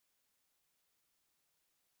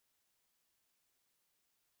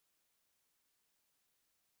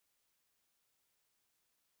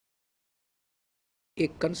a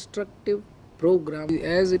constructive program,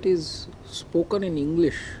 as it is spoken in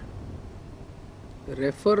English,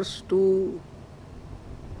 refers to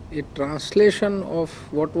a translation of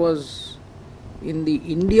what was in the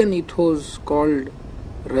Indian ethos called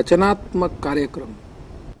Rachanatmak Karyakram.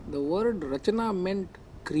 The word Rachana meant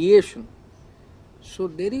creation. So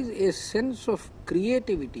there is a sense of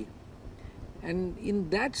creativity, and in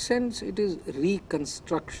that sense it is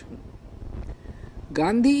reconstruction.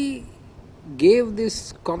 Gandhi gave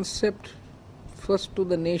this concept first to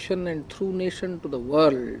the nation and through nation to the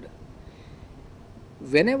world.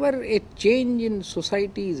 Whenever a change in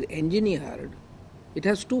society is engineered, it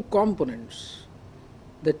has two components.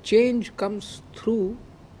 The change comes through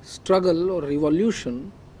struggle or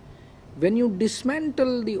revolution. When you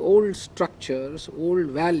dismantle the old structures, old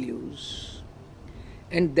values,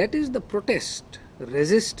 and that is the protest,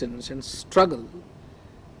 resistance and struggle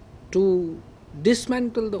to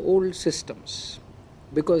dismantle the old systems,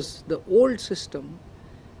 because the old system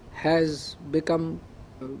has become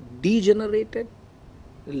degenerated,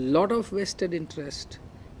 a lot of vested interest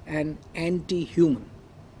and anti-human.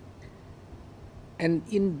 And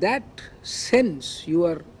in that sense you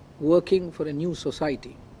are working for a new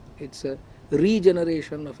society. It's a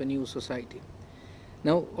regeneration of a new society.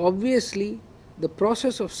 Now obviously the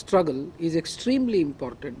process of struggle is extremely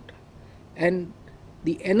important, and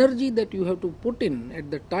the energy that you have to put in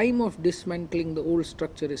at the time of dismantling the old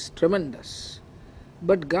structure is tremendous.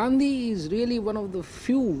 But Gandhi is really one of the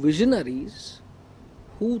few visionaries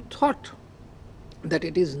who thought that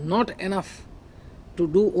it is not enough to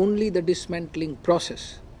do only the dismantling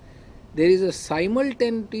process. There is a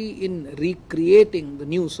simultaneity in recreating the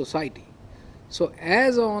new society. So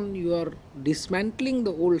as on you are dismantling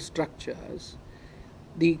the old structures,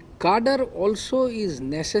 the cadre also is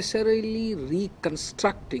necessarily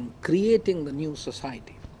reconstructing, creating the new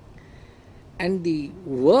society. And the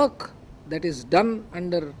work that is done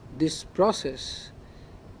under this process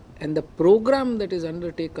and the program that is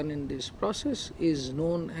undertaken in this process is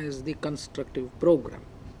known as the constructive program.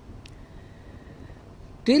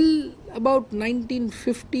 Till about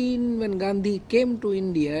 1915, when Gandhi came to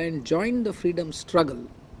India and joined the freedom struggle,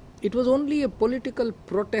 it was only a political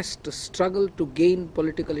protest struggle to gain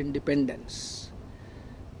political independence.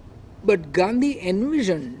 But Gandhi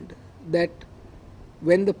envisioned that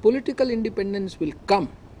when the political independence will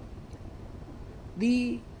come,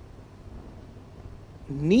 the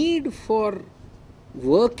need for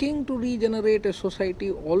working to regenerate a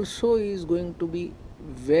society also is going to be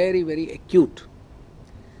very, very acute.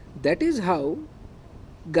 That is how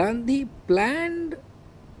Gandhi planned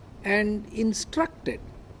and instructed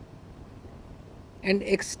and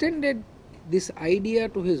extended this idea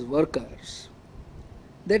to his workers,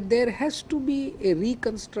 that there has to be a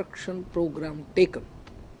reconstruction program taken.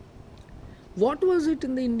 What was it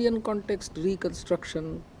in the Indian context,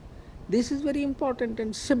 reconstruction? This is very important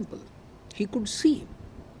and simple. He could see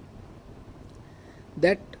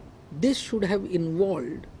that this should have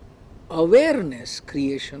involved awareness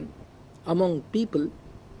creation among people,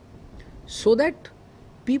 so that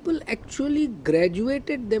people actually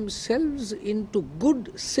graduated themselves into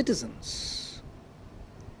good citizens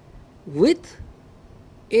with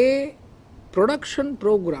a production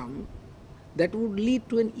program that would lead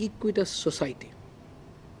to an equitous society.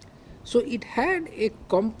 So it had a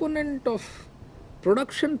component of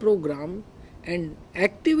production program and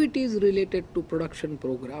activities related to production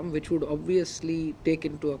program, which would obviously take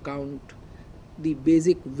into account the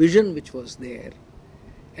basic vision which was there.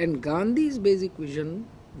 And Gandhi's basic vision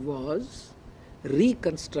was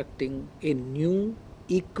reconstructing a new,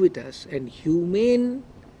 equitous and humane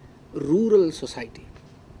rural society.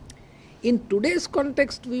 In today's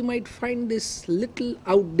context, we might find this little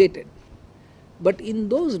outdated. But in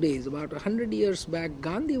those days, about 100 years back,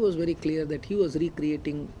 Gandhi was very clear that he was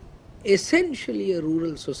recreating essentially a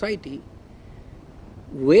rural society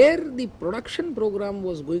where the production program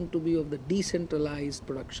was going to be of the decentralized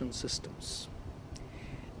production systems.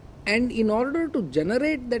 And in order to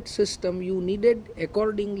generate that system, you needed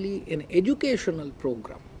accordingly an educational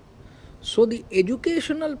program. So the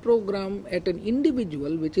educational program at an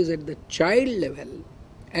individual, which is at the child level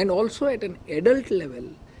and also at an adult level,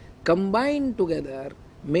 combined together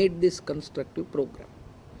made this constructive program.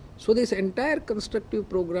 So this entire constructive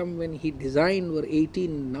program, when he designed, were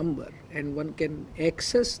 18 number and one can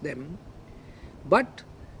access them. But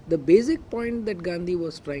the basic point that Gandhi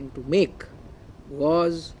was trying to make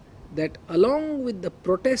was that along with the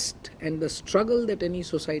protest and the struggle that any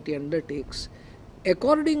society undertakes,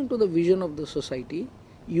 according to the vision of the society,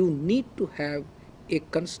 you need to have a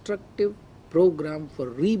constructive program for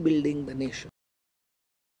rebuilding the nation.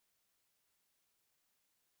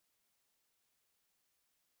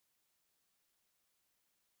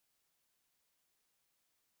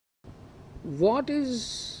 what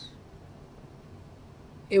is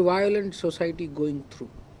a violent society going through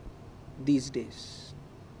these days?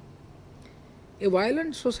 A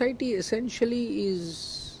violent society essentially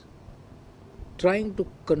is trying to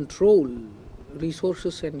control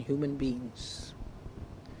resources and human beings.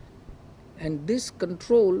 And this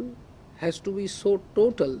control has to be so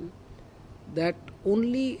total that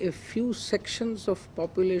only a few sections of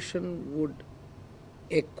population would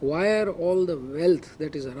acquire all the wealth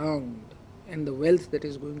that is around and the wealth that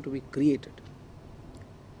is going to be created.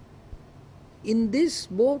 In this,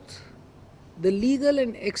 both the legal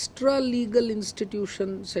and extra-legal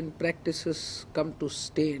institutions and practices come to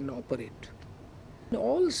stay and operate. In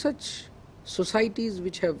all such societies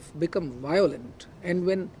which have become violent, and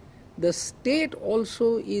when the state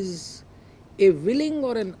also is a willing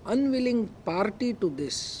or an unwilling party to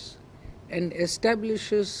this and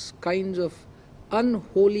establishes kinds of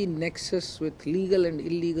unholy nexus with legal and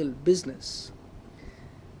illegal business,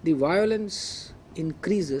 the violence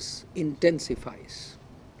increases, intensifies.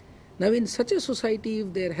 Now, in such a society,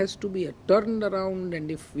 if there has to be a turnaround, and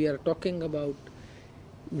if we are talking about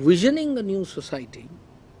visioning a new society,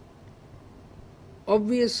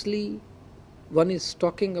 obviously one is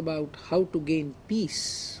talking about how to gain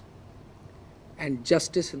peace and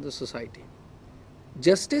justice in the society.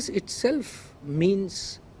 Justice itself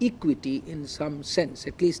means equity in some sense,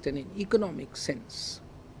 at least in an economic sense.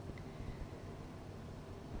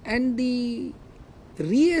 And the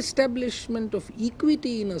re-establishment of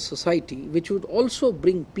equity in a society, which would also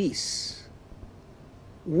bring peace,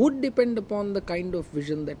 would depend upon the kind of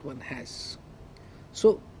vision that one has.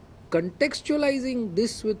 So, contextualizing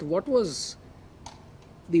this with what was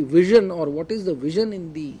the vision, or what is the vision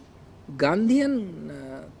in the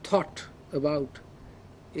Gandhian thought about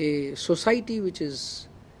a society which is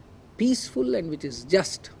peaceful and which is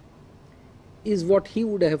just, is what he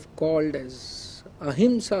would have called as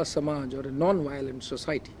ahimsa samaj, or a non-violent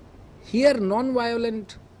society. Here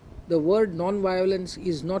non-violent, the word non-violence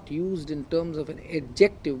is not used in terms of an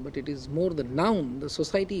adjective, but it is more the noun. The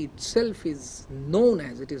society itself is known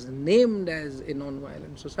as, it is named as a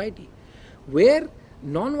non-violent society, where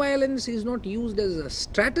non-violence is not used as a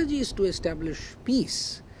strategy to establish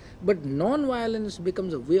peace, but non-violence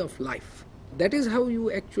becomes a way of life. That is how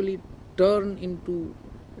you actually turn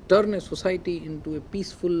a society into a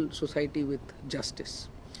peaceful society with justice.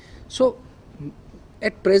 So,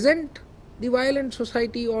 at present, the violent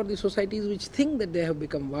society, or the societies which think that they have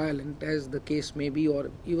become violent, as the case may be, or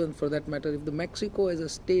even for that matter, if the Mexico as a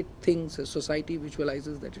state thinks, a society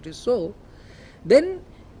visualizes that it is so, then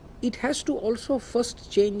it has to also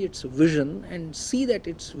first change its vision and see that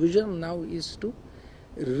its vision now is to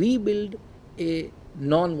rebuild a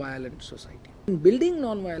non-violent society. In building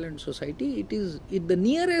non-violent society, it is the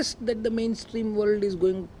nearest that the mainstream world is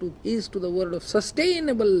going to is to the word of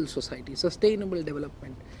sustainable society, sustainable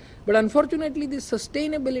development. But unfortunately, this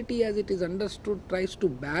sustainability, as it is understood, tries to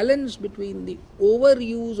balance between the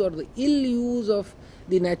overuse or the ill use of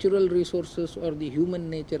the natural resources or the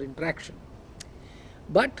human nature interaction.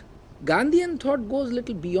 But Gandhian thought goes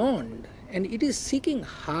little beyond, and it is seeking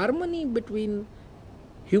harmony between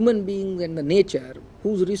human beings and the nature,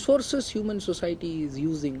 whose resources human society is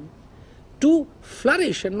using to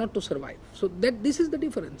flourish and not to survive. So this is the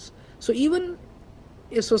difference. So even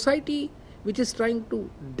a society which is trying to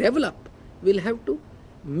develop will have to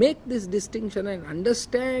make this distinction and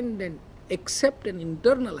understand and accept and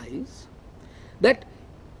internalize that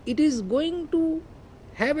it is going to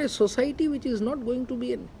have a society which is not going to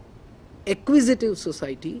be an acquisitive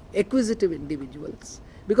society, acquisitive individuals,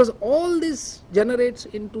 because all this generates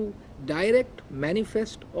into direct,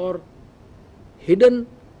 manifest or hidden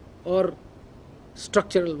or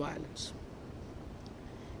structural violence.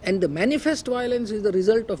 And the manifest violence is the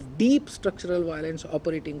result of deep structural violence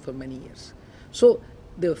operating for many years. So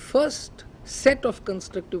the first set of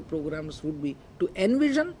constructive programs would be to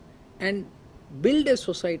envision and build a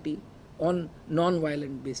society on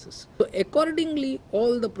non-violent basis. So accordingly,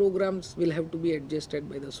 all the programs will have to be adjusted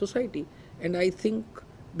by the society, and I think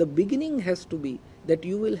the beginning has to be that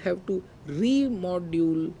you will have to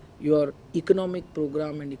remodule your economic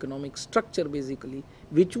program and economic structure basically,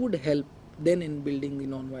 which would help then in building the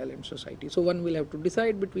non-violent society. So one will have to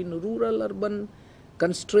decide between rural, urban,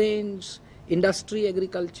 constraints, industry,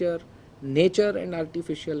 agriculture, nature and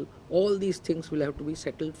artificial. All these things will have to be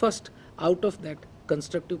settled first. Out of that,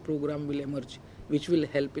 constructive program will emerge, which will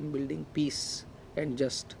help in building peace and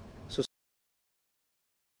just society.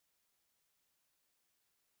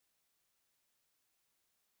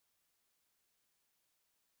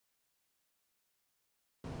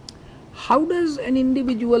 How does an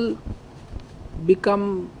individual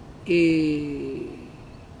become a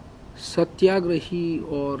satyagrahi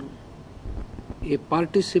or a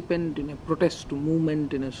participant in a protest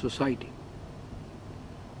movement in a society,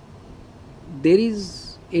 there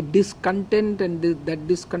is a discontent, and that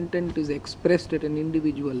discontent is expressed at an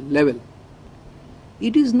individual level.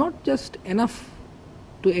 It is not just enough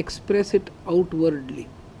to express it outwardly.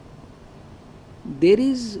 There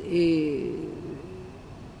is a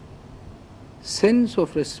sense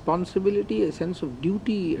of responsibility, a sense of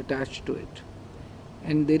duty attached to it,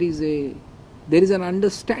 and there is an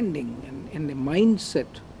understanding and a mindset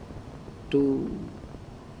to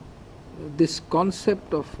this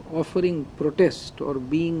concept of offering protest or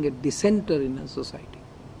being a dissenter in a society.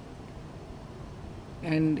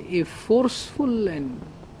 And a forceful and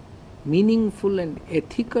meaningful and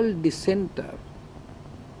ethical dissenter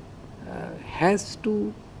has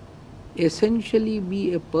to essentially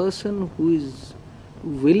be a person who is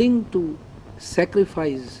willing to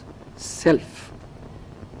sacrifice self.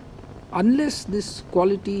 Unless this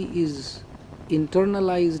quality is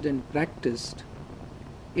internalized and practiced,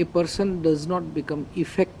 a person does not become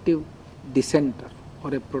effective dissenter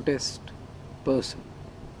or a protest person.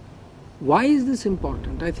 Why is this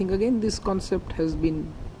important? I think again this concept has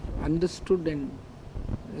been understood and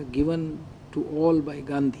given to all by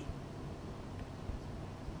Gandhi.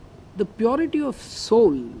 The purity of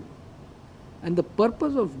soul and the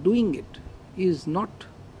purpose of doing it is not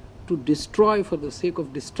to destroy for the sake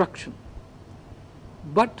of destruction,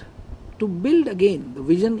 but to build again. The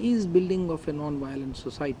vision is building of a non-violent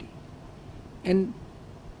society, and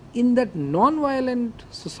in that non-violent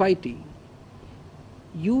society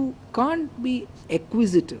you can't be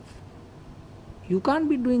acquisitive, you can't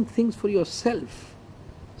be doing things for yourself,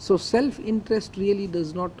 so self-interest really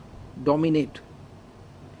does not dominate.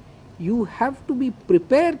 You have to be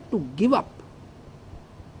prepared to give up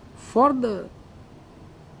for the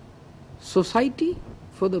society,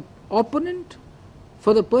 for the opponent,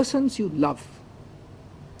 for the persons you love.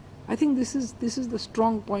 I think this is the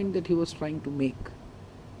strong point that he was trying to make,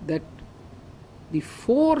 that the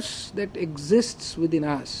force that exists within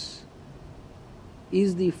us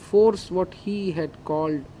is the force what he had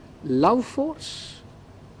called love force,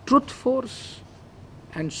 truth force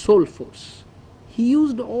and soul force. He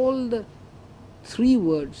used all the three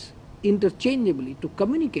words interchangeably to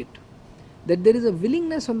communicate that there is a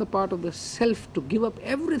willingness on the part of the self to give up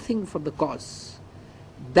everything for the cause.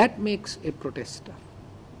 That makes a protester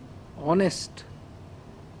honest,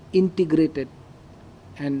 integrated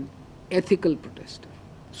and ethical protester.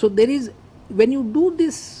 So there is, when you do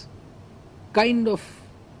this kind of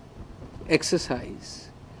exercise,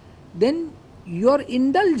 then your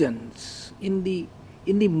indulgence in the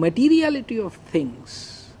materiality of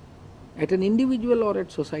things at an individual or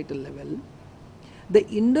at societal level, the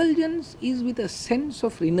indulgence is with a sense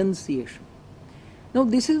of renunciation. Now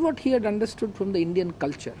this is what he had understood from the Indian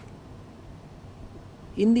culture.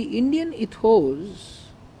 In the Indian ethos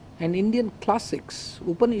and Indian classics,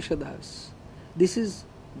 Upanishads, this is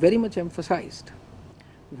very much emphasized,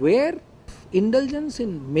 where indulgence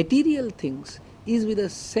in material things is with a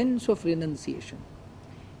sense of renunciation.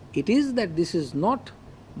 It is that this is not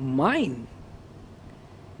mine,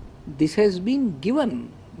 this has been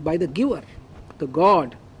given by the giver, the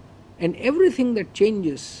God, and everything that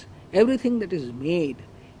changes, everything that is made,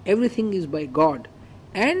 everything is by God,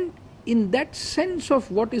 and in that sense of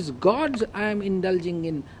what is God's I am indulging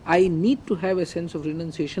in, I need to have a sense of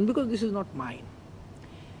renunciation because this is not mine.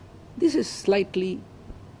 This is slightly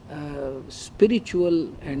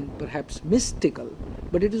spiritual and perhaps mystical,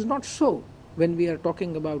 but it is not so when we are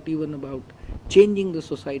talking about even about changing the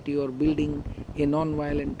society or building a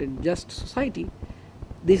non-violent and just society.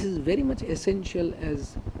 This is very much essential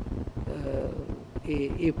as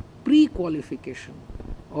a pre-qualification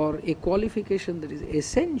or a qualification that is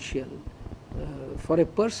essential for a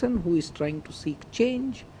person who is trying to seek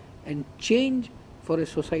change and change for a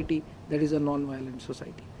society that is a non-violent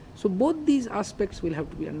society. So both these aspects will have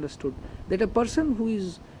to be understood, that a person who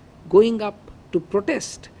is going up to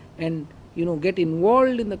protest and get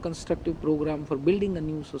involved in the constructive program for building a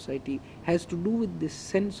new society has to do with this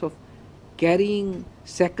sense of carrying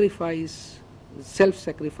sacrifice,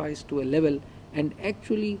 self-sacrifice to a level and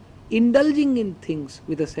actually indulging in things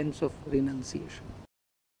with a sense of renunciation.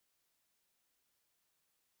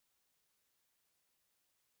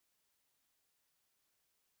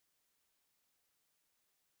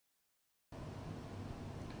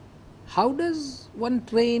 How does one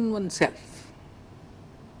train oneself?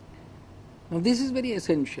 Now this is very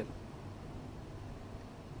essential.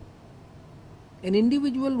 An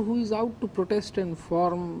individual who is out to protest and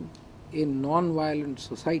form a non-violent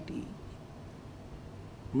society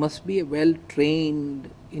must be a well-trained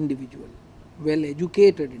individual,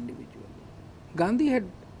 well-educated individual. Gandhi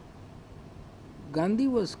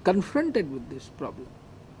was confronted with this problem,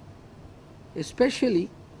 especially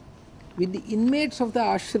with the inmates of the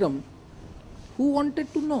ashram who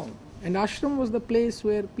wanted to know. And ashram was the place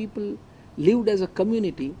where people lived as a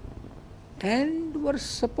community and were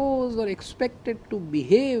supposed or expected to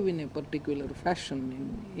behave in a particular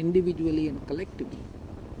fashion, individually and collectively.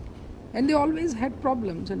 And they always had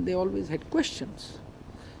problems and they always had questions.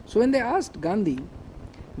 So when they asked Gandhi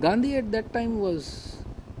at that time was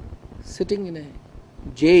sitting in a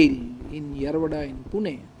jail in Yarwada in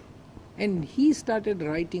Pune, and he started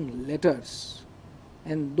writing letters,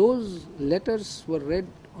 and those letters were read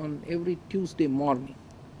on every Tuesday morning.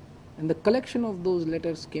 And the collection of those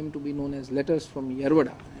letters came to be known as Letters from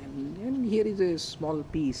Yarwada. And here is a small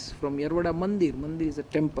piece from Yarwada Mandir. Mandir is a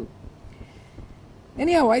temple.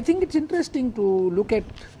 Anyhow, I think it's interesting to look at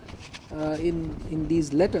in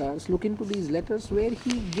these letters, look into these letters where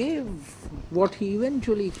he gave what he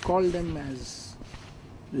eventually called them as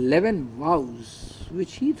 11 vows,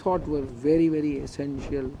 which he thought were very, very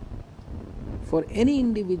essential for any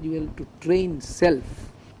individual to train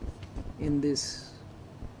self in this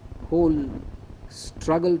whole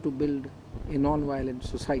struggle to build a non-violent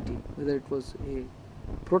society, whether it was a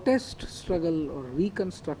protest struggle or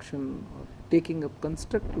reconstruction or taking up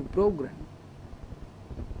constructive program.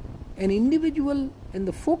 An individual, and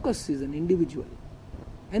the focus is an individual,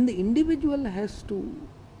 and the individual has to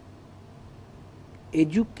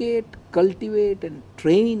educate, cultivate and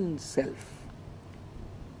train self.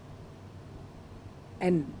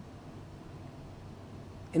 And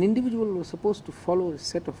an individual was supposed to follow a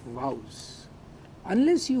set of vows.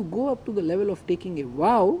 Unless you go up to the level of taking a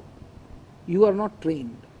vow, you are not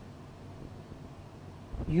trained.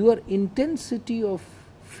 Your intensity of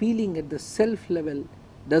feeling at the self level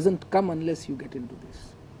doesn't come unless you get into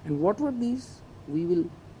this. And what were these? We will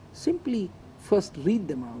simply first read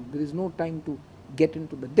them out. There is no time to get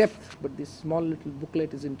into the depth, but this small little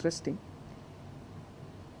booklet is interesting.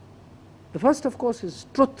 The first, of course, is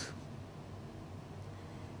truth.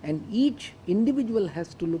 And each individual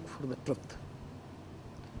has to look for the truth.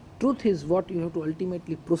 Truth is what you have to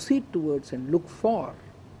ultimately proceed towards and look for,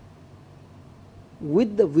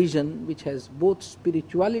 with the vision which has both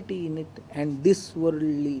spirituality in it and this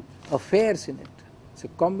worldly affairs in it. It's a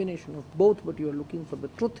combination of both, but you are looking for the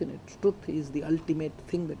truth in it. Truth is the ultimate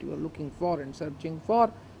thing that you are looking for and searching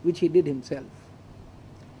for, which he did himself.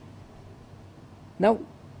 Now,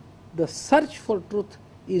 the search for truth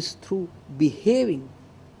is through behaving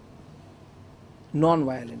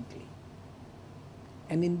non-violently.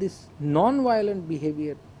 And in this non-violent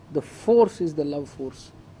behavior, the force is the love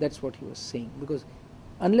force. That's what he was saying. Because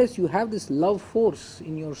unless you have this love force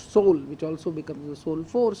in your soul, which also becomes the soul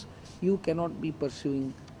force, you cannot be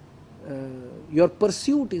pursuing, your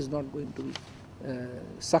pursuit is not going to be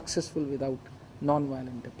successful without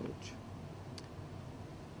non-violent approach.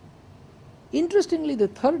 Interestingly, the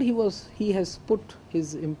third he has put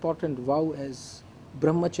his important vow as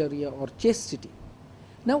brahmacharya or chastity.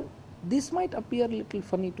 Now, this might appear a little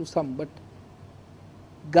funny to some, but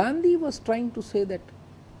Gandhi was trying to say that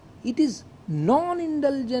it is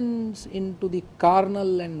non-indulgence into the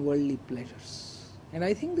carnal and worldly pleasures. And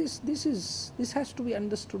I think this has to be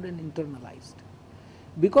understood and internalized,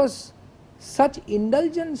 because such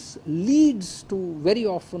indulgence very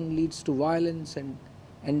often leads to violence and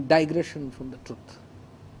digression from the truth.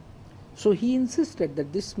 So he insisted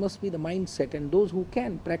that this must be the mindset, and those who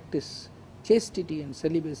can practice chastity and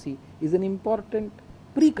celibacy is an important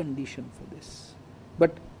precondition for this.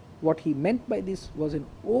 But what he meant by this was an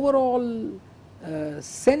overall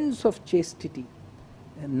sense of chastity,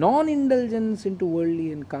 a non-indulgence into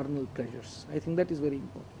worldly and carnal pleasures. I think that is very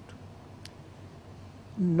important.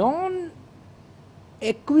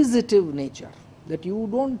 Non-acquisitive nature, that you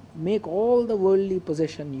don't make all the worldly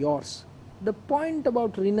possession yours. The point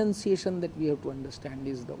about renunciation that we have to understand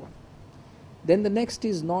is the one. Then the next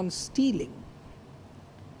is non-stealing.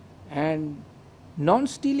 And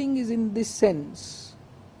non-stealing is in this sense,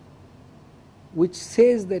 which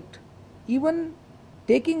says that even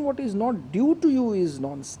taking what is not due to you is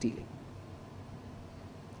non-stealing.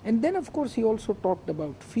 And then of course he also talked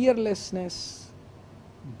about fearlessness,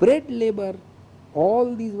 bread labor.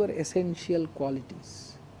 All these were essential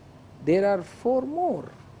qualities. There are 4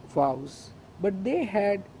 more vows, but they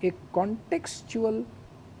had a contextual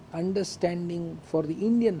understanding for the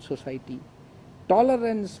Indian society.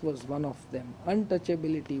 Tolerance was one of them,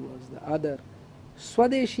 untouchability was the other,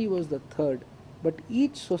 Swadeshi was the third, but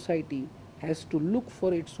each society has to look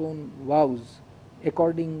for its own vows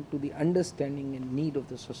according to the understanding and need of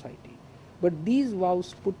the society. But these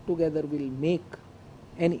vows put together will make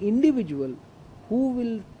an individual who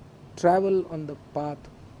will travel on the path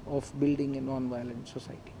of building a non-violent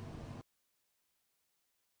society.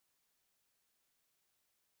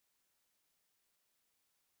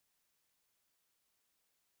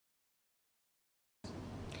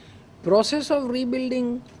 Process of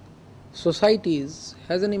rebuilding societies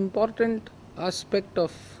has an important aspect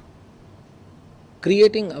of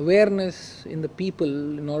creating awareness in the people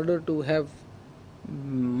in order to have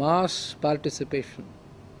mass participation.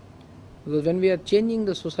 Because when we are changing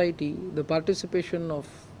the society, the participation of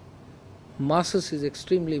masses is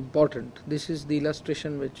extremely important. This is the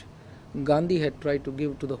illustration which Gandhi had tried to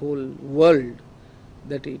give to the whole world,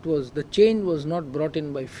 that it was the change was not brought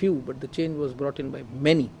in by few, but the change was brought in by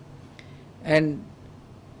many. And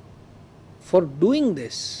for doing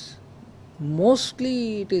this,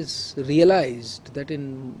 mostly it is realized that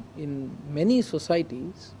in many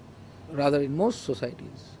societies, rather in most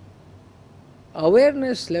societies,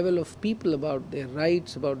 awareness level of people about their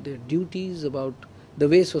rights, about their duties, about the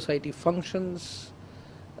way society functions,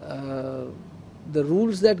 the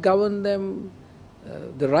rules that govern them,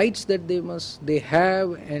 the rights that they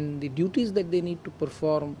have and the duties that they need to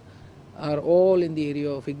perform are all in the area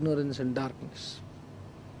of ignorance and darkness.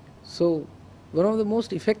 So one of the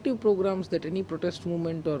most effective programs that any protest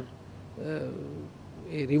movement or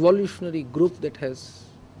a revolutionary group that has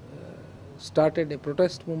started a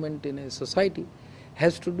protest movement in a society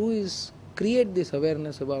has to do is create this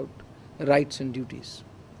awareness about rights and duties.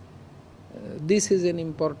 This is an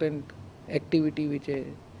important activity which a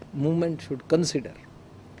movement should consider.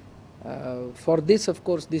 For this, of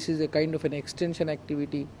course, this is a kind of an extension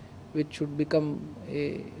activity which should become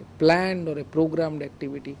a planned or a programmed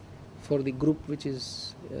activity for the group which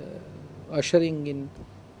is ushering in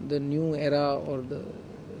the new era or the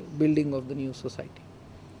building of the new society.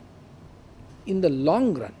 In the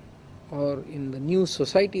long run, or in the new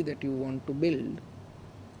society that you want to build,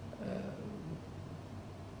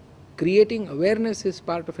 creating awareness is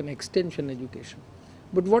part of an extension education.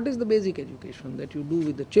 But what is the basic education that you do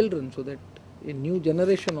with the children so that a new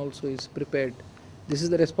generation also is prepared? This is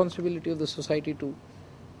the responsibility of the society to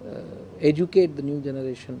educate the new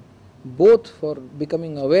generation, both for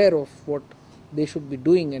becoming aware of what they should be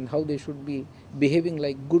doing and how they should be behaving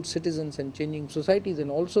like good citizens and changing societies, and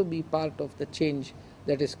also be part of the change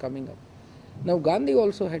that is coming up. Now Gandhi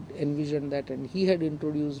also had envisioned that, and he had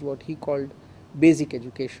introduced what he called basic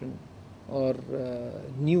education or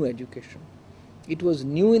new education. It was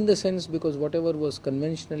new in the sense because whatever was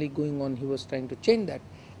conventionally going on, he was trying to change that,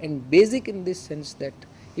 and basic in this sense that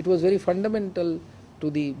it was very fundamental to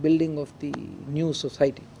the building of the new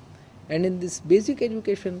society. And in this basic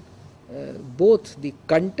education, both the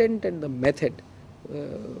content and the method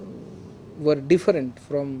were different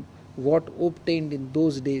from what obtained in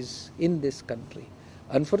those days in this country.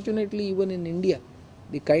 Unfortunately, even in India,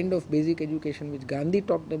 the kind of basic education which Gandhi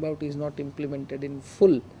talked about is not implemented in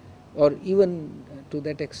full, or even to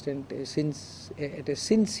that extent at a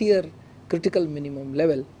sincere critical minimum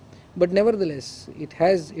level. But nevertheless, it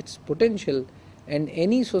has its potential, and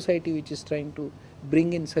any society which is trying to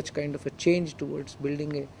bring in such kind of a change towards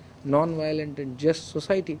building a non-violent and just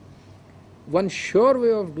society, one sure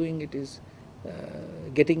way of doing it is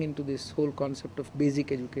getting into this whole concept of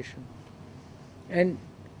basic education. And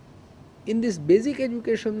in this basic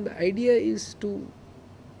education, the idea is to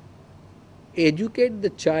educate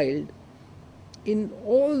the child in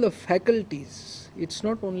all the faculties. It's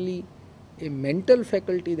not only a mental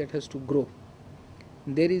faculty that has to grow.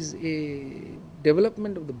 There is a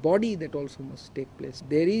development of the body that also must take place.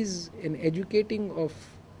 There is an educating of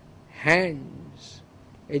hands,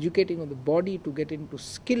 educating of the body to get into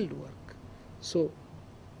skilled work. So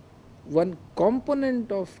one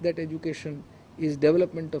component of that education is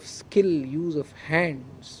development of skill, use of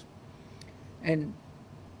hands. And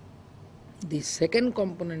the second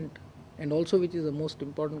component, and also which is the most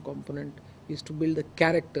important component, is to build the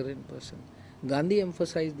character in person. Gandhi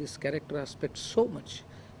emphasized this character aspect so much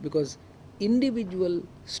because individual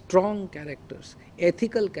strong characters,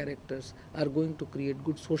 ethical characters are going to create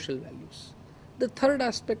good social values. The third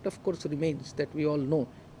aspect, of course, remains that we all know,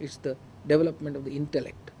 is the development of the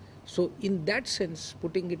intellect. So in that sense,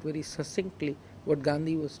 putting it very succinctly, what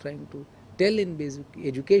Gandhi was trying to tell in basic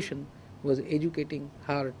education was educating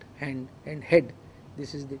heart, hand and head.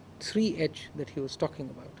 This is the 3H that he was talking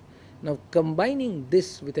about. Now combining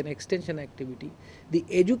this with an extension activity, the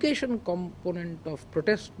education component of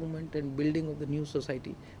protest movement and building of the new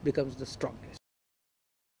society becomes the strongest.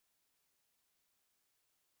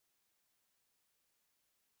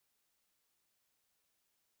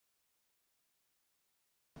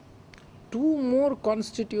 two more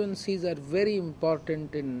constituencies are very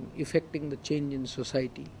important in effecting the change in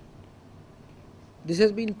society. This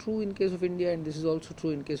has been true in case of India, and this is also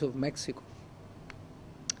true in case of Mexico.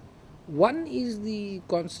 One is the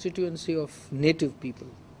constituency of native people.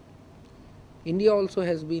 India also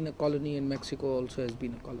has been a colony, and Mexico also has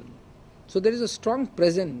been a colony. So there is a strong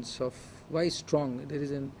presence of, why strong? There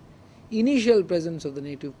is an initial presence of the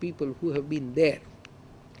native people who have been there.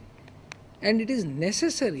 And it is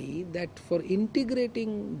necessary that for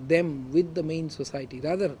integrating them with the main society,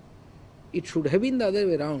 rather it should have been the other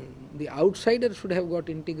way around. The outsiders should have got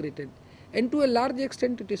integrated. And to a large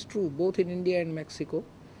extent it is true, both in India and Mexico,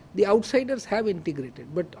 the outsiders have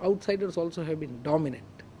integrated, but outsiders also have been dominant.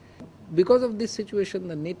 Because of this situation,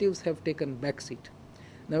 the natives have taken backseat.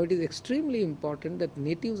 Now it is extremely important that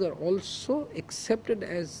natives are also accepted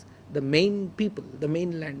as the main people, the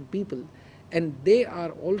mainland people, and they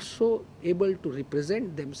are also able to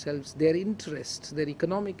represent themselves, their interests, their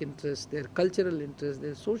economic interests, their cultural interests,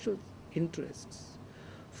 their social interests,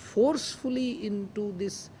 forcefully into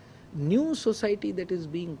this new society that is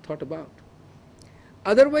being thought about.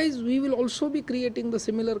 Otherwise, we will also be creating the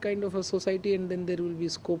similar kind of a society, and then there will be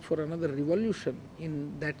scope for another revolution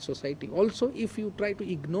in that society. Also, if you try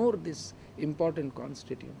to ignore this important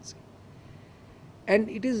constituency. And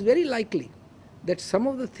it is very likely that some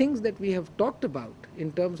of the things that we have talked about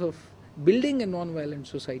in terms of building a non-violent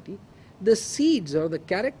society, the seeds or the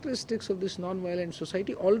characteristics of this non-violent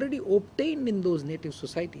society already obtained in those native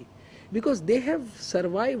society, because they have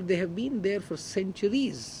survived, they have been there for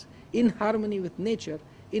centuries in harmony with nature,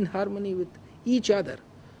 in harmony with each other.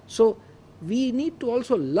 So we need to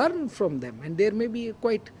also learn from them, and there may be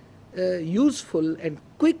quite useful and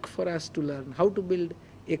quick for us to learn how to build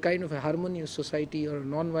a kind of a harmonious society or a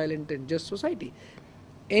non-violent and just society.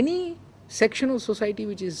 Any section of society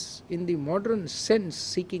which is in the modern sense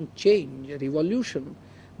seeking change, a revolution,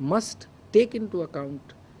 must take into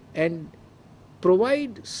account and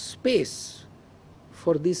provide space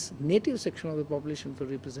for this native section of the population for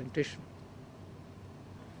representation.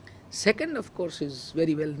 Second, of course, is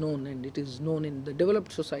very well known, and it is known in the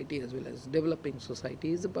developed society as well as developing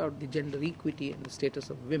society, is about the gender equity and the status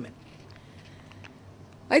of women.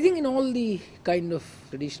 I think in all the kind of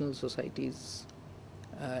traditional societies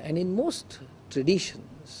and in most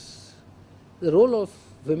traditions, the role of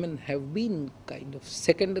women have been kind of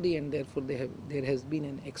secondary, and therefore there has been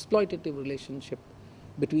an exploitative relationship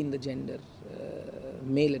between the gender,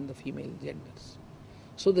 male and the female genders.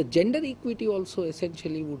 So the gender equity also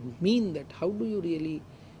essentially would mean that how do you really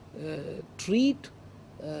treat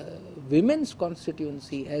women's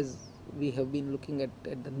constituency as we have been looking at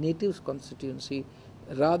the natives' constituency.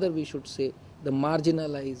 Rather, we should say the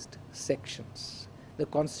marginalized sections, the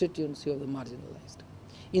constituency of the marginalized.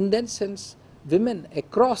 In that sense, women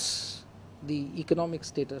across the economic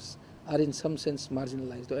status are in some sense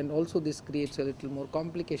marginalized, and also this creates a little more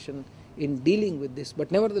complication in dealing with this.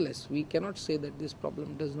 But nevertheless, we cannot say that this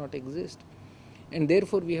problem does not exist, and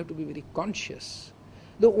therefore we have to be very conscious.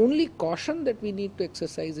 The only caution that we need to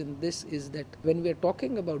exercise in this is that when we are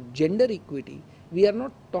talking about gender equity, we are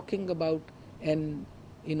not talking about an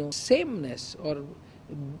sameness or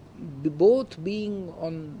both being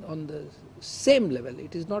on the same level.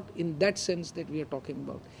 It is not in that sense that we are talking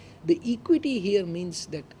about. The equity here means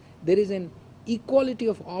that there is an equality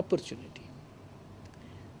of opportunity,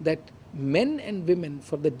 that men and women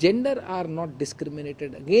for the gender are not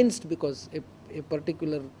discriminated against because a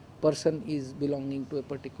particular person is belonging to a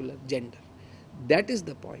particular gender. That is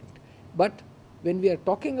the point. But when we are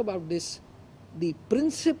talking about this, the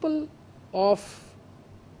principle of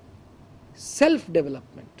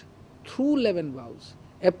self-development through 11 vows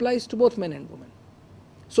applies to both men and women.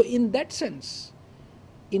 So in that sense,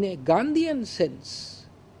 in a Gandhian sense,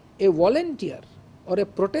 a volunteer or a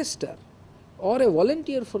protester or a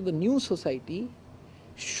volunteer for the new society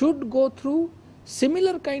should go through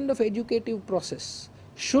similar kind of educative process,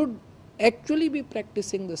 should actually be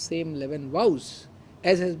practicing the same 11 vows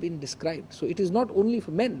as has been described. So it is not only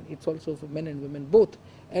for men, it's also for men and women both.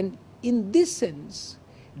 And in this sense,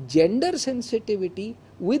 gender sensitivity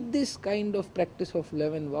with this kind of practice of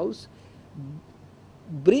 11 vows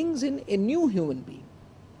brings in a new human being.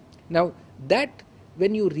 Now that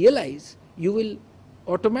when you realize, you will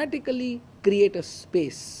automatically create a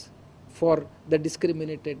space for the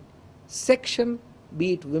discriminated section,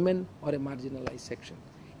 be it women or a marginalized section.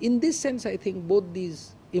 In this sense, I think both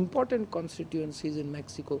these important constituencies in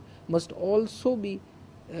Mexico must also be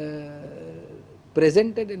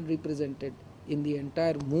presented and represented in the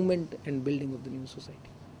entire movement and building of the new society.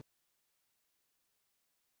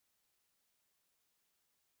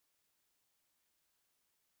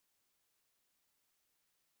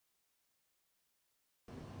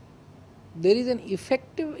 there is an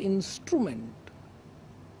effective instrument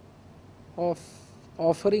of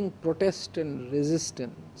offering protest and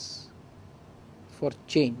resistance for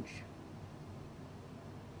change.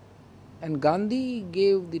 And Gandhi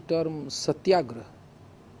gave the term satyagraha,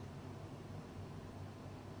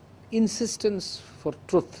 insistence for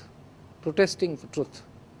truth, protesting for truth.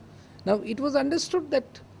 Now it was understood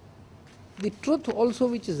that the truth also,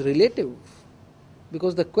 which is relative,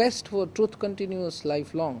 because the quest for truth continues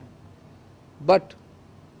lifelong, but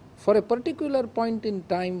for a particular point in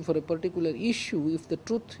time, for a particular issue, if the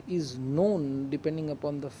truth is known depending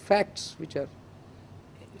upon the facts which are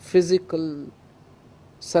physical,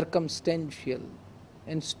 circumstantial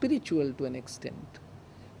and spiritual to an extent,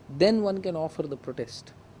 then one can offer the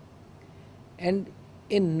protest. And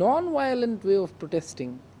a non-violent way of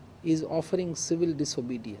protesting is offering civil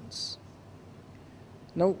disobedience.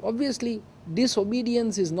 Now obviously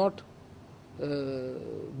disobedience is not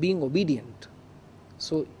being obedient.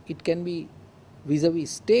 So it can be vis-a-vis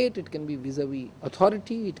state, it can be vis-a-vis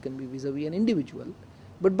authority, it can be vis-a-vis an individual.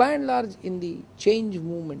 But by and large in the change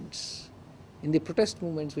movements, in the protest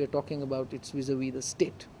movements we are talking about, it's vis-a-vis the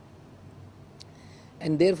state.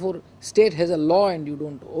 And therefore state has a law and you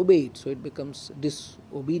don't obey it, so it becomes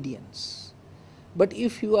disobedience. But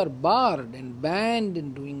if you are barred and banned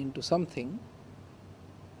in doing into something,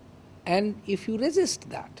 and if you resist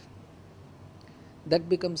that, that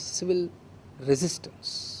becomes civil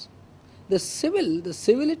resistance. The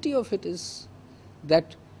civility of it is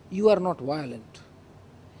that you are not violent.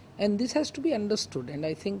 And this has to be understood, and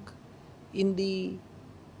I think in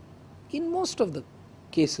most of the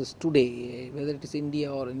cases today, whether it is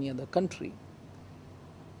India or any other country,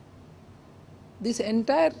 this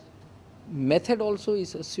entire method also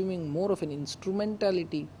is assuming more of an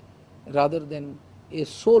instrumentality rather than a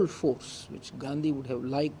sole force, which Gandhi would have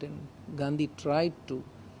liked, and Gandhi tried to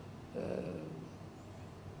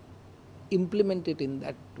implement it in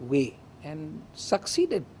that way and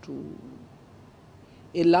succeeded to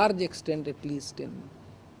a large extent, at least in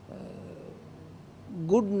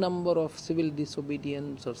good number of civil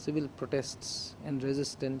disobedience or civil protests and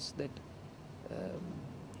resistance that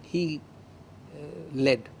he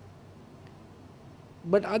led.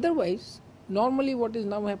 But otherwise, normally what is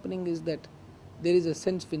now happening is that there is a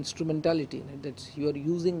sense of instrumentality in it, that you are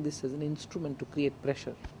using this as an instrument to create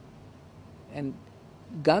pressure. And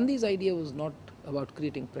Gandhi's idea was not about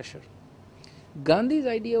creating pressure. Gandhi's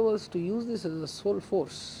idea was to use this as a sole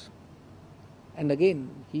force. And again,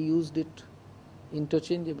 he used it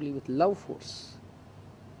interchangeably with love force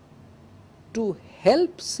to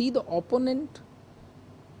help see the opponent,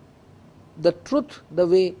 the truth, the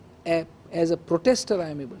way as a protester I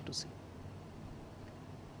am able to see.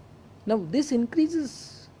 Now this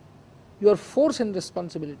increases your force and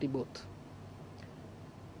responsibility both.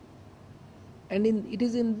 And it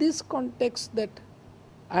is in this context that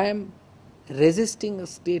I am resisting a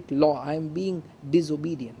state law, I am being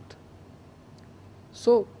disobedient.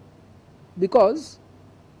 So, because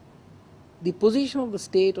the position of the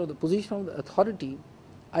state or the position of the authority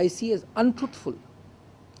I see as untruthful,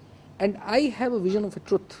 and I have a vision of a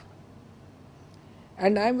truth,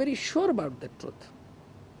 and I am very sure about that truth.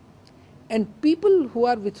 And people who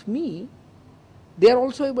are with me, they are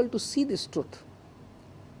also able to see this truth.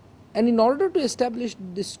 And in order to establish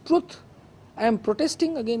this truth, I am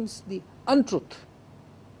protesting against the untruth.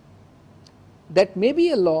 That may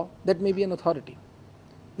be a law, that may be an authority,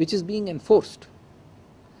 which is being enforced.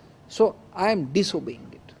 So I am disobeying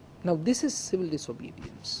it. Now this is civil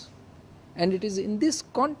disobedience. And it is in this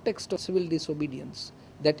context of civil disobedience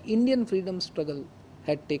that Indian freedom struggle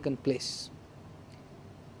had taken place.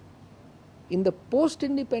 In the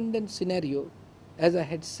post-independence scenario, as I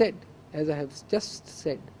have just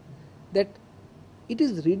said, that it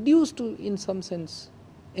is reduced to, in some sense,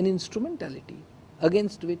 an instrumentality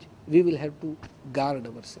against which we will have to guard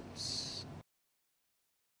ourselves.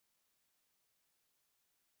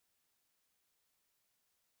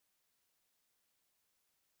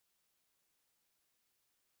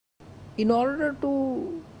 In order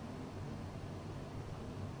to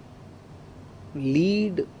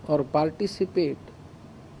lead or participate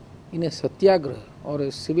in a satyagraha or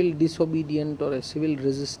a civil disobedient or a civil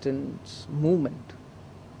resistance movement,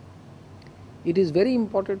 it is very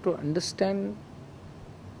important to understand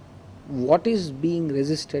what is being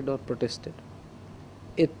resisted or protested.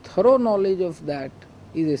 A thorough knowledge of that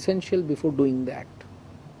is essential before doing the act.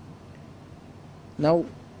 Now,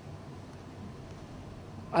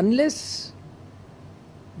 unless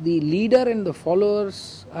the leader and the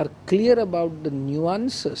followers are clear about the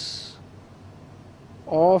nuances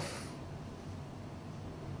of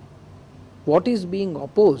what is being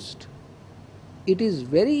opposed, it is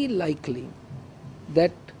very likely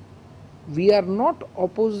that we are not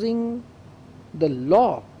opposing the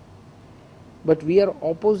law, but we are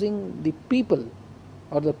opposing the people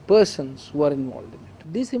or the persons who are involved in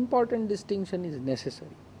it. This important distinction is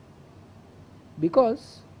necessary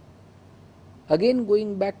because, again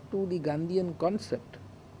going back to the Gandhian concept,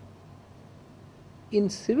 in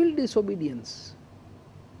civil disobedience,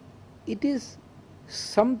 it is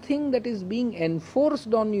something that is being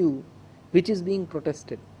enforced on you which is being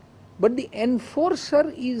protested. But the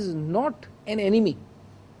enforcer is not an enemy.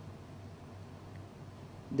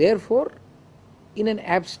 Therefore, in an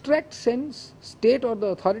abstract sense, state or the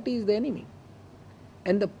authority is the enemy.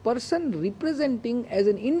 And the person representing as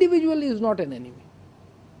an individual is not an enemy.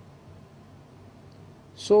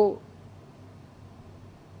 So,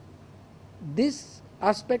 this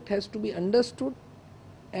aspect has to be understood,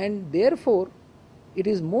 and therefore it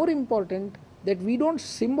is more important that we don't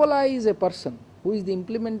symbolize a person who is the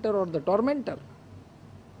implementer or the tormentor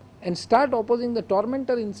and start opposing the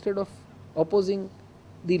tormentor instead of opposing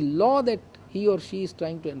the law that he or she is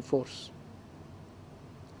trying to enforce.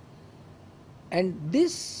 And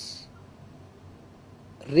this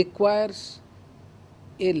requires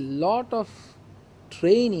a lot of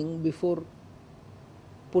training before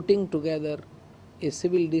putting together a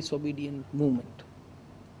civil disobedient movement.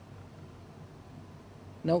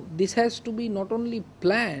 Now, this has to be not only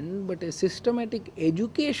planned, but a systematic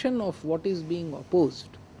education of what is being opposed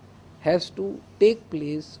has to take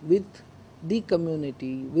place with the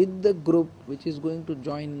community, with the group which is going to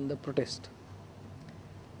join in the protest.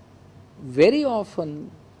 Very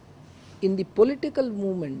often in the political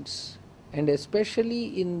movements, and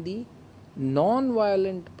especially in the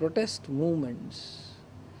non-violent protest movements,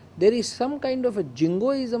 there is some kind of a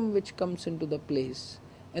jingoism which comes into the place,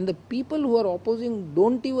 and the people who are opposing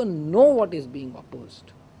don't even know what is being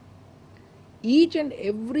opposed. Each and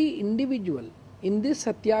every individual in this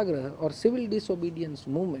satyagraha or civil disobedience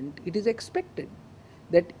movement, it is expected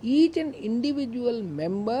that each and individual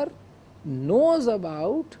member knows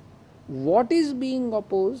about what is being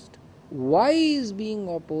opposed, why is being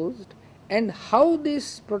opposed, and how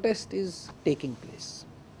this protest is taking place,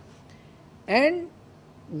 and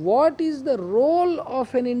what is the role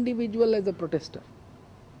of an individual as a protester.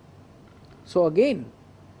 So again,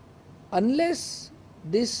 unless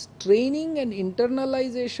this training and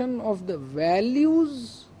internalization of the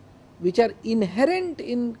values which are inherent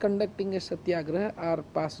in conducting a satyagraha are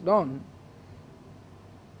passed on,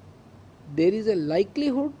 there is a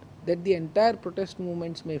likelihood that the entire protest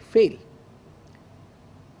movements may fail.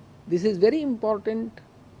 This is very important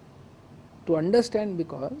to understand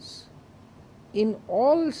because in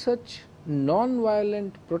all such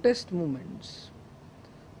non-violent protest movements,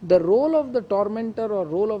 the role of the tormentor or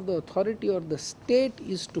role of the authority or the state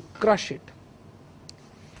is to crush it.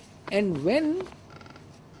 And when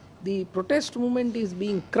the protest movement is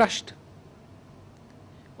being crushed,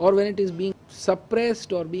 or when it is being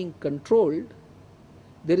suppressed or being controlled,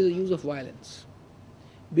 there is a use of violence.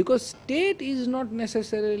 Because state is not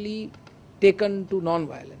necessarily taken to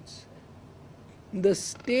non-violence. The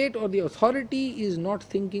state or the authority is not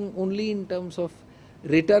thinking only in terms of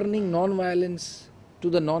returning non-violence to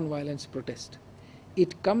the non-violence protest.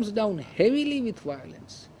 It comes down heavily with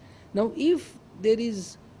violence. Now, if there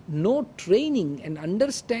is no training and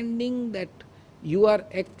understanding that you are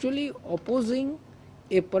actually opposing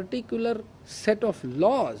a particular set of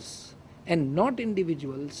laws and not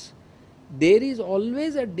individuals, there is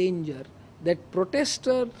always a danger that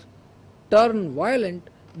protesters turn violent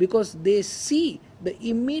because they see the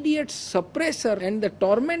immediate suppressor and the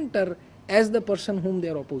tormentor as the person whom they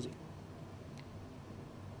are opposing.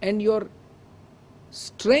 And your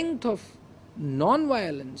strength of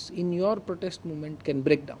non-violence in your protest movement can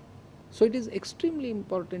break down. So it is extremely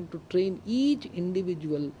important to train each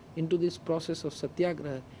individual into this process of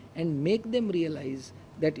satyagraha and make them realize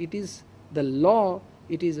that it is the law,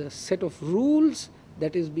 it is a set of rules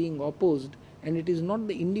that is being opposed, and it is not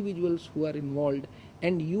the individuals who are involved,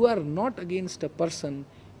 and you are not against a person.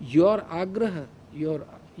 Your agraha,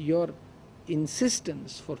 your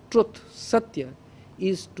insistence for truth, satya,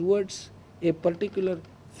 is towards a particular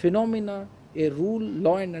phenomena, a rule,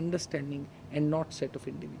 law and understanding, and not set of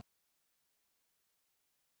individuals.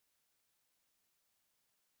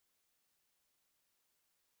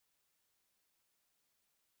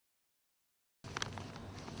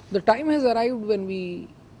 The time has arrived when we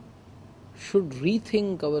should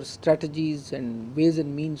rethink our strategies and ways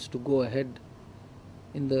and means to go ahead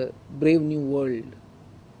in the brave new world.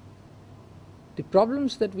 The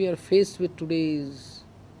problems that we are faced with today is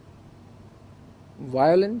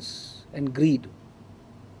violence and greed.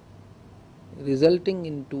 resulting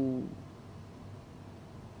into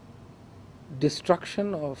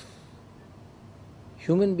destruction of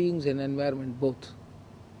human beings and environment both.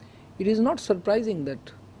 It is not surprising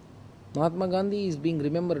that Mahatma Gandhi is being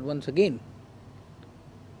remembered once again,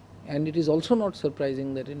 and it is also not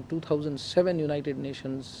surprising that in 2007 United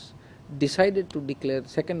Nations decided to declare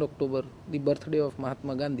 2nd October, the birthday of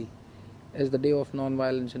Mahatma Gandhi, as the day of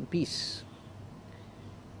non-violence and peace.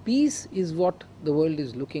 Peace is what the world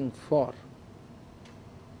is looking for,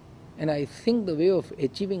 and I think the way of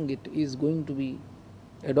achieving it is going to be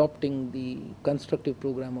adopting the constructive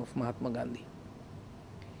program of Mahatma Gandhi.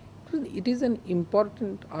 It is an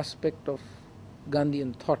important aspect of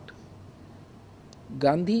Gandhian thought.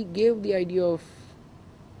 Gandhi gave the idea of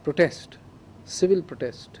protest, civil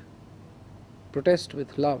protest, protest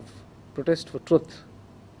with love, protest for truth.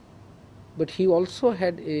 But he also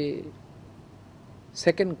had a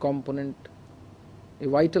second component, a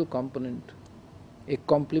vital component, a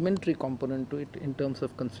complementary component to it in terms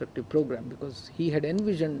of constructive program, because he had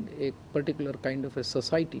envisioned a particular kind of a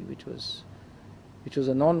society which was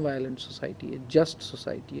a non-violent society, a just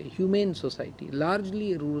society, a humane society,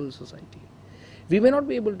 largely a rural society. We may not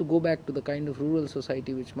be able to go back to the kind of rural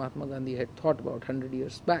society which Mahatma Gandhi had thought about 100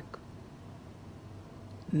 years back.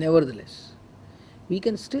 Nevertheless, we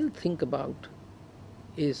can still think about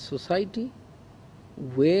a society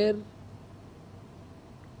where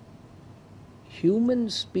human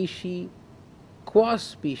species, qua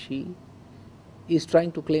species, is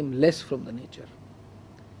trying to claim less from the nature,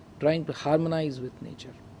 trying to harmonize with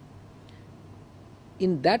nature.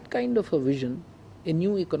 In that kind of a vision, a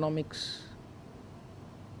new economics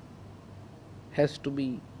has to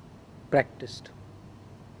be practiced.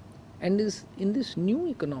 And in this new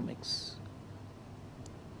economics,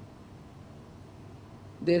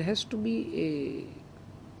 there has to be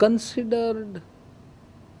a considered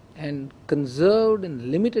and conserved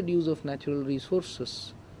and limited use of natural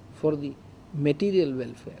resources for the material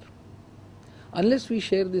welfare. Unless we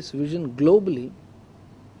share this vision globally,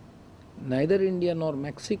 neither India nor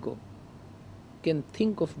Mexico can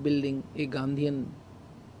think of building a Gandhian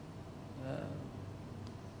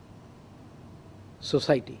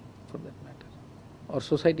society, for that matter, or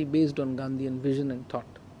society based on Gandhian vision and thought.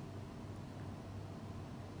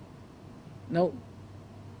 Now,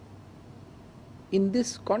 in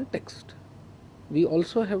this context, we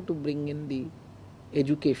also have to bring in the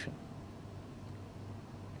education.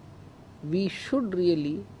 We should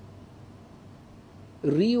really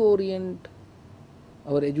reorient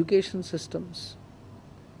our education systems,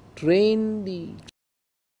 train the